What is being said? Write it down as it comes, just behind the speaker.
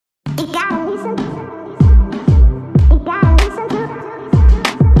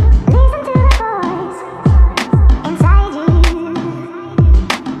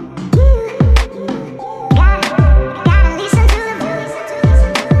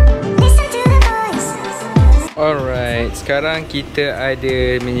Alright, sekarang kita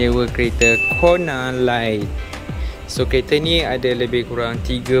ada menyewa kereta Kona Lite. So kereta ni ada lebih kurang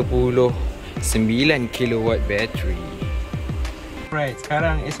 39 kW bateri. Alright,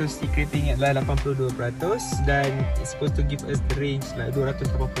 sekarang SOC kereta ni adalah 82% dan it's supposed to give us the range like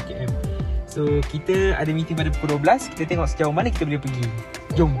 280 km. So kita ada meeting pada pukul 12. Kita tengok sejauh mana kita boleh pergi.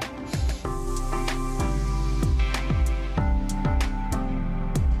 Jom.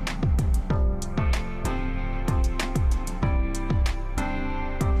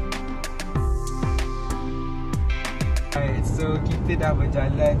 So kita dah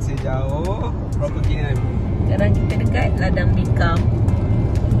berjalan sejauh berapa km? Sekarang kita dekat ladang Bikam.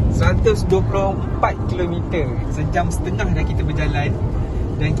 124 km. Sejam setengah dah kita berjalan.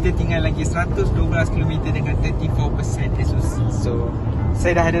 Dan kita tinggal lagi 112 km dengan 34% SOC. So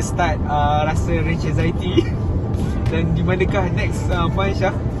saya dah ada start rasa range anxiety. Dan di manakah next point,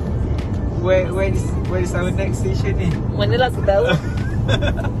 Syah? Where is our next station ni? Manalah aku tahu.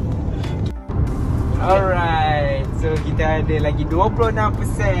 Alright, so kita ada lagi 26%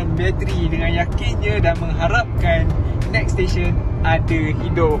 bateri dengan yakinnya dan mengharapkan next station ada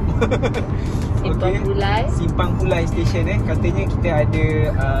hidup. Simpang Pulai. Simpang Pulai station katanya kita ada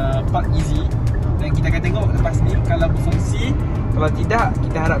Park Easy dan kita akan tengok lepas ni kalau berfungsi. Kalau tidak,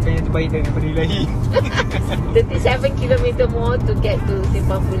 kita harapkan yang terbaik daripada lagi. 37 km more to get to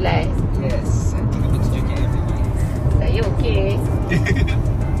Simpang Pulai. Yes, 37 km lagi. Saya okey.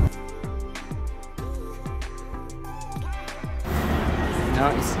 Now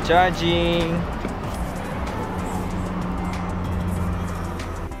it's charging.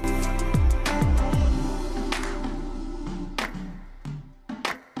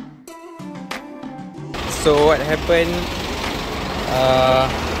 So what happened?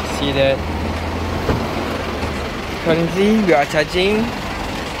 See that currently we are charging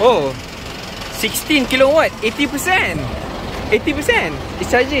 16 kilowatt, 80%. 80% is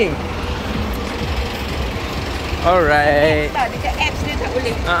charging. Alright. Tak, dekat apps dia tak boleh.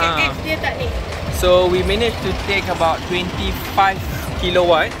 Dekat apps dia tak ni. So we managed to take about 25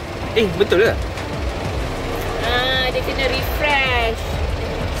 kilowatt. Betul ke? Dia kena refresh.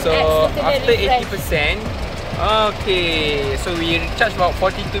 So after 80%, okay, so we charge about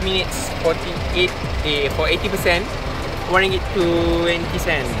 42 minutes, 48 for 80%,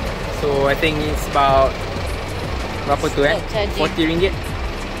 RM1.20. So I think it's about berapa tu RM40.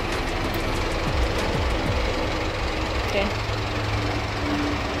 Okay.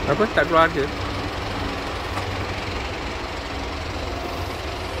 Apa? Tak keluar harga?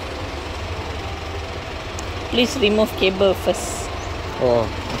 Please remove cable first. Oh,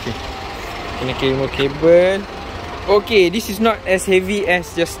 okay. Kena remove cable. Okay, this is not as heavy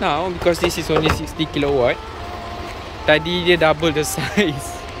as just now because this is only 60 kilowatt. Tadi dia double the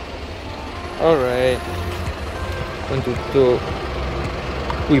size. Alright. Pun tutup.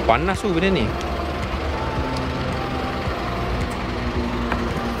 Ui, panas tu benda ni.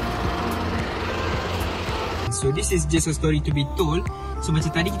 So this is just a story to be told. So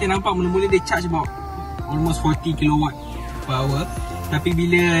macam tadi kita nampak mula-mula dia charge about almost 40 kilowatt per hour. Tapi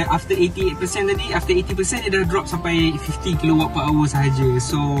bila after 88% tadi, after 80% dia dah drop sampai 50 kilowatt per hour sahaja.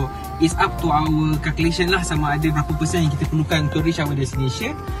 So it's up to our calculation lah sama ada berapa persen yang kita perlukan to reach our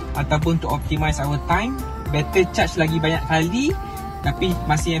destination ataupun to optimize our time. Better charge lagi banyak kali tapi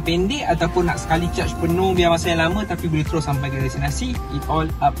masa yang pendek ataupun nak sekali charge penuh biar masa yang lama tapi boleh terus sampai ke destinasi. It all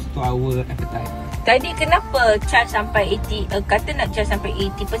up to our appetite. Tadi kenapa charge sampai 80, kata nak charge sampai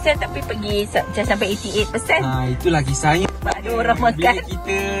 80% tapi pergi charge sampai 88%? Itulah kisahnya. Sebab ada orang makan. Bila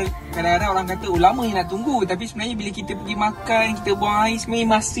kita, kadang-kadang orang kata lama yang nak tunggu. Tapi sebenarnya bila kita pergi makan, kita buang air, sebenarnya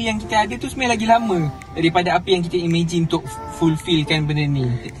masa yang kita ada tu sebenarnya lagi lama daripada apa yang kita imagine untuk fulfillkan benda ni.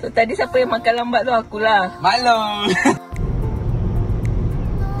 So tadi siapa yang makan lambat tu? Akulah. Mak Long.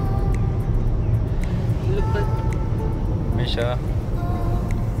 Misha,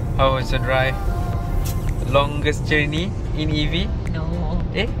 how was the drive? Longest journey in EV? No.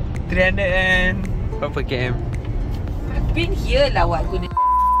 300 and berapa km? I've been here lah what guna.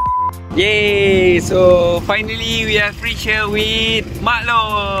 Yay! So finally we have reached here with Mak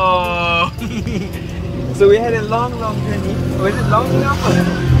Long. So we had a long journey. Was it long enough?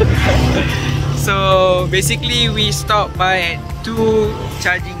 So basically we stopped by at 2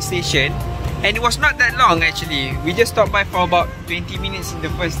 charging station. And it was not that long actually. We just stopped by for about 20 minutes in the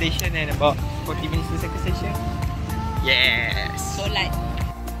first station and about 40 minutes in the second station. Yes. So like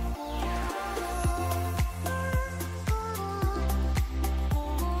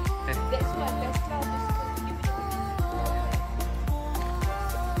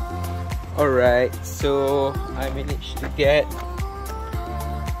Alright, so I managed to get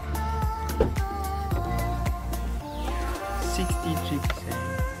 63%.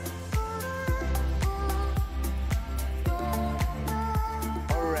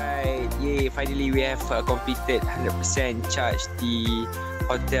 Alright, yay, finally we have completed 100% charge di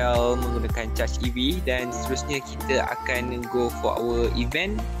hotel menggunakan charge EV, dan seterusnya kita akan go for our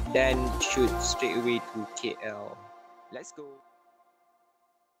event dan shoot straight away to KL. Let's go.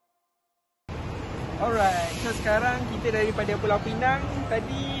 Alright, so sekarang kita daripada Pulau Pinang.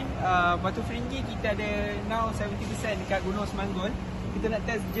 Tadi Batu Feringgi kita ada now 70% dekat Gunung Semanggol. Kita nak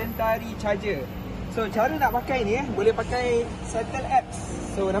test Gentari charger. So cara nak pakai ni boleh pakai Settle apps.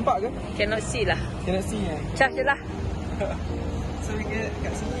 So nampak ke? Cannot see lah. Cannot see kan? Charge je lah. So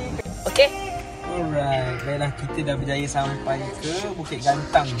kat sini. Okay. Alright, baiklah, kita dah berjaya sampai ke Bukit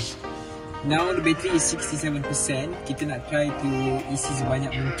Gantang. Now the battery is 67%. Kita nak try to isi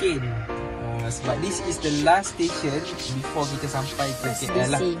sebanyak mungkin. Sebab this is the last station before kita sampai ke KL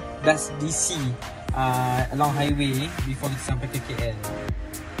lah. Das DC along highway before kita sampai ke KL.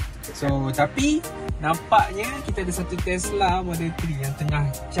 So tapi nampaknya kita ada satu Tesla Model 3 yang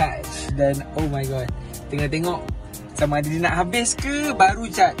tengah charge. Dan oh my god, tengah tengok sama ada dia nak habis ke baru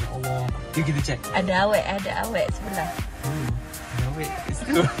charge. Allah, jom kita check. Ada awet sebelah. Ada awet kat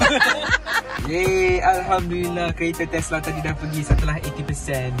situ. Yeay, Alhamdulillah kereta Tesla tadi dah pergi setelah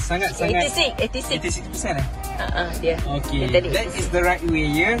 80%. Sangat-sangat 86% eh? Dia. Okay, that is the right way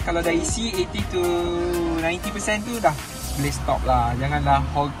ya. Kalau dah isi 80 to 90% tu dah boleh stop lah. Janganlah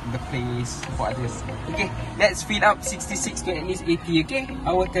hold the place for others. Okay, let's speed up 66 to at least 80. Okay,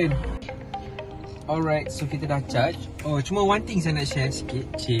 our turn. Alright, so kita dah charge. Oh, cuma one thing saya nak share sikit.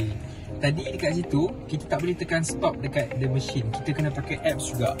 Tadi dekat situ kita tak boleh tekan stop dekat the machine. Kita kena pakai apps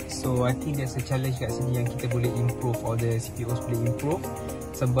juga. So I think there's a challenge kat sini yang kita boleh improve, or the CPOs boleh improve.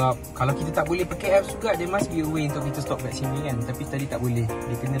 Sebab kalau kita tak boleh pakai apps juga, there must be a way untuk kita stop kat sini kan. Tapi tadi tak boleh.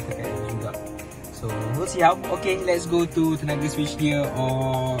 Dia kena pakai apps juga. So we'll see how. Okay, let's go to Tenaga Switchgear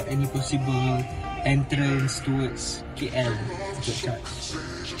or any possible entrance towards KL untuk charge.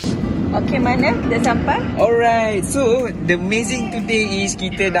 Okay, mana kita sampai? Alright, so the amazing today is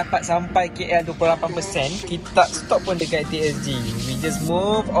kita dapat sampai KL 28%. Kita tak stop pun dekat TSG. We just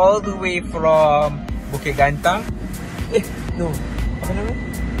move all the way from Bukit Gantang. No, apa nama?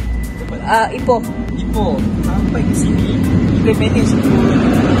 Ipoh. Sampai ke sini, kita manage to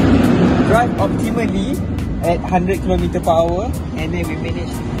drive optimally at 100 km/h, and then we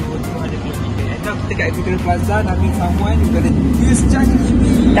manage to go 200 km. Now kita kat Equator Plaza nak meet someone who gonna use charge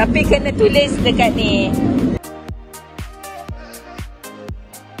EV. Tapi kena tulis dekat ni.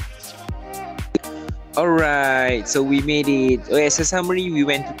 Alright, so we made it. As a summary, we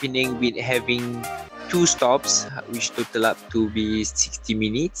went to Penang with having 2 stops, which total up to be 60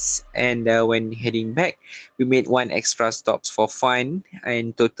 minutes. And when heading back, we made 1 extra stops for fun,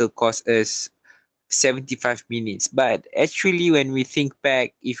 and total cost us 75 minutes. But actually, when we think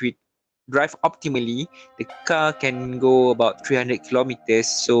back, if we drive optimally, the car can go about 300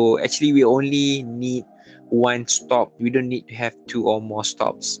 kilometers. So actually, we only need 1 stop. We don't need to have 2 or more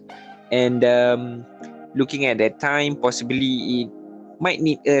stops. And looking at that time, possibly it might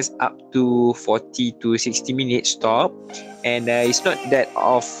need us up to 40 to 60 minutes stop. And it's not that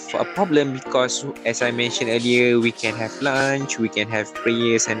of a problem, because as I mentioned earlier, we can have lunch, we can have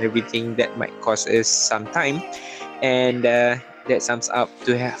prayers and everything that might cost us some time. And that sums up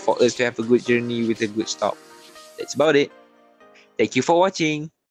for us to have a good journey with a good stop. That's about it. Thank you for watching.